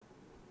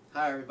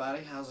Hi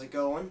everybody, how's it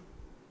going?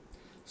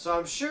 So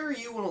I'm sure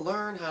you want to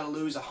learn how to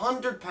lose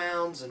 100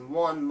 pounds in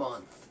 1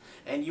 month,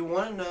 and you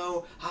want to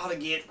know how to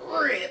get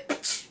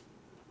ripped.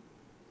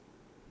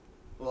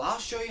 Well, I'll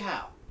show you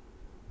how.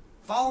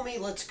 Follow me,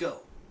 let's go.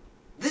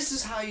 This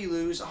is how you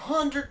lose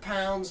 100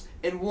 pounds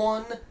in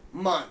 1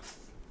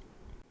 month.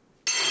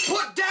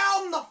 Put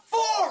down the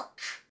fork!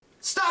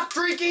 Stop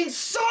drinking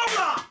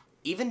soda!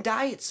 Even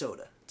diet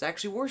soda. It's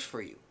actually worse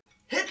for you.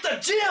 Hit the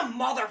gym,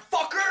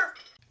 motherfucker!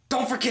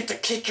 Don't forget to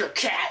kick your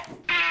cat!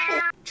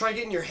 Try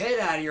getting your head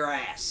out of your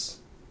ass.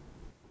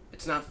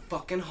 It's not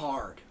fucking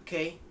hard,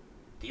 okay?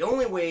 The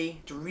only way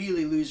to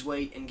really lose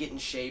weight and get in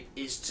shape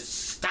is to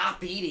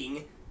stop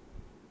eating,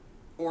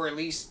 or at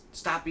least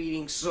stop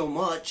eating so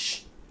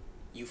much,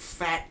 you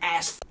fat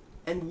ass,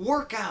 and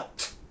work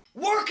out.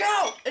 Work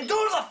out and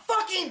go to the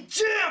fucking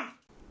gym!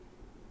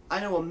 I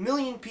know a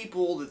million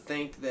people that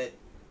think that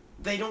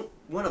they don't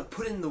want to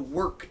put in the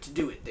work to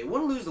do it. They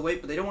want to lose the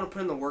weight, but they don't want to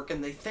put in the work,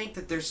 and they think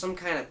that there's some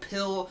kind of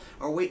pill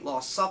or weight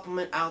loss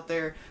supplement out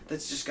there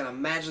that's just going to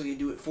magically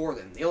do it for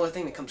them. The only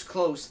thing that comes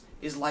close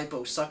is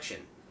liposuction.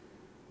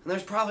 And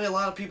there's probably a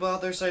lot of people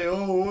out there saying,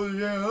 oh,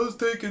 yeah, I was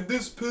taking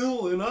this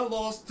pill and I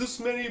lost this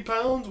many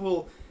pounds.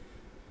 Well,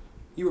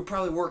 you were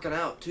probably working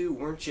out too,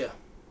 weren't you?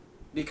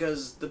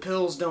 Because the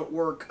pills don't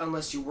work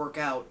unless you work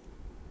out.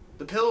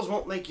 The pills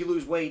won't make you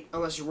lose weight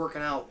unless you're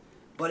working out.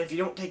 But if you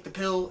don't take the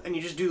pill and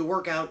you just do the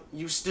workout,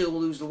 you still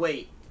lose the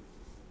weight.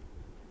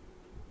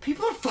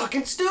 People are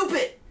fucking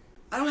stupid!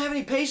 I don't have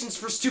any patience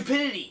for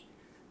stupidity.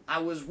 I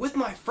was with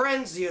my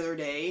friends the other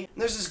day,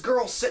 and there's this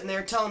girl sitting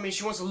there telling me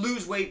she wants to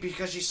lose weight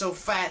because she's so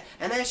fat,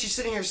 and as she's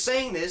sitting here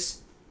saying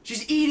this,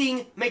 she's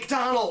eating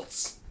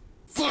McDonald's!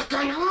 Fucking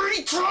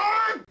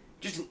retard!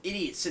 Just an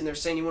idiot sitting there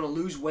saying you want to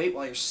lose weight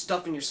while you're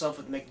stuffing yourself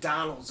with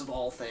McDonald's of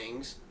all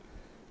things.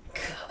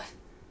 God.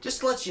 Just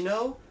to let you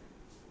know,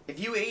 if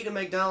you ate a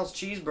McDonald's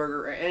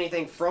cheeseburger or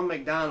anything from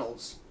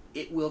McDonald's,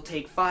 it will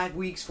take 5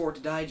 weeks for it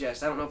to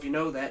digest. I don't know if you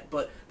know that,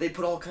 but they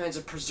put all kinds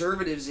of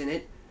preservatives in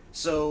it.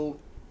 So,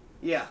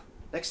 yeah,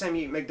 next time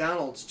you eat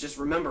McDonald's, just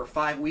remember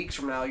 5 weeks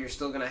from now you're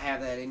still going to have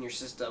that in your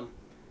system.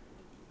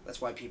 That's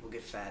why people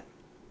get fat.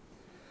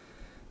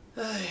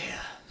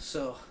 Yeah,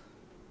 so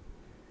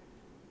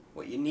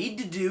what you need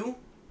to do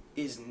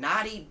is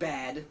not eat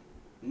bad,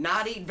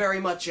 not eat very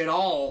much at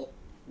all,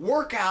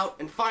 work out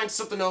and find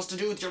something else to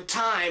do with your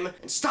time,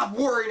 and stop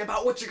worrying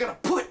about what you're gonna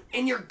put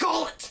in your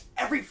gullet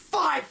every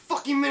 5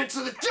 fucking minutes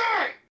of the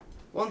day!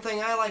 One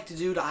thing I like to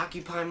do to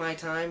occupy my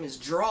time is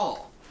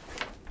draw.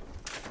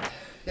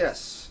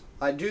 Yes,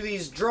 I do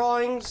these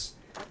drawings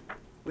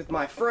with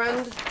my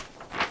friend.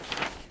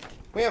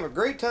 We have a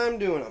great time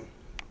doing them.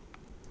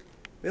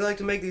 We like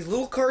to make these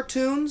little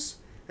cartoons,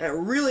 and it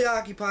really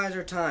occupies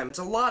our time. It's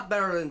a lot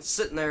better than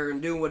sitting there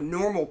and doing what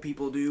normal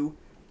people do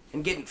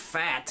and getting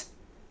fat.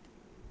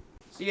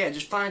 So yeah,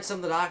 just find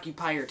something to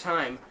occupy your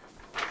time,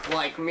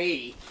 like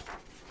me.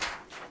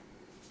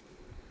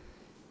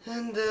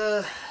 And,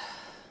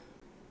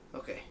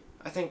 okay,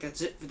 I think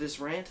that's it for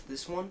this rant,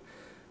 this one.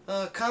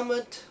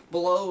 Comment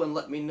below and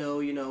let me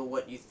know,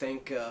 what you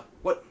think,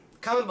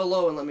 comment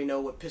below and let me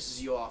know what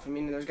pisses you off. I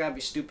mean, there's gotta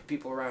be stupid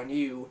people around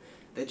you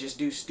that just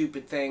do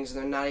stupid things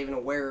and they're not even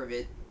aware of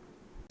it.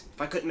 If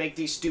I couldn't make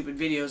these stupid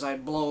videos,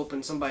 I'd blow up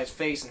in somebody's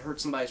face and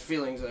hurt somebody's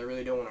feelings that I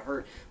really don't want to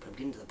hurt. But I'm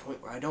getting to the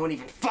point where I don't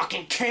even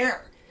fucking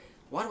care!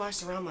 Why do I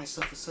surround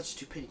myself with such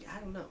stupidity? I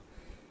don't know.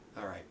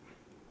 Alright.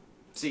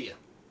 See ya.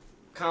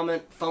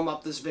 Comment, thumb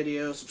up this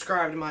video,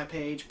 subscribe to my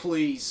page,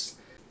 please.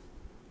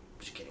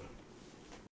 Just kidding.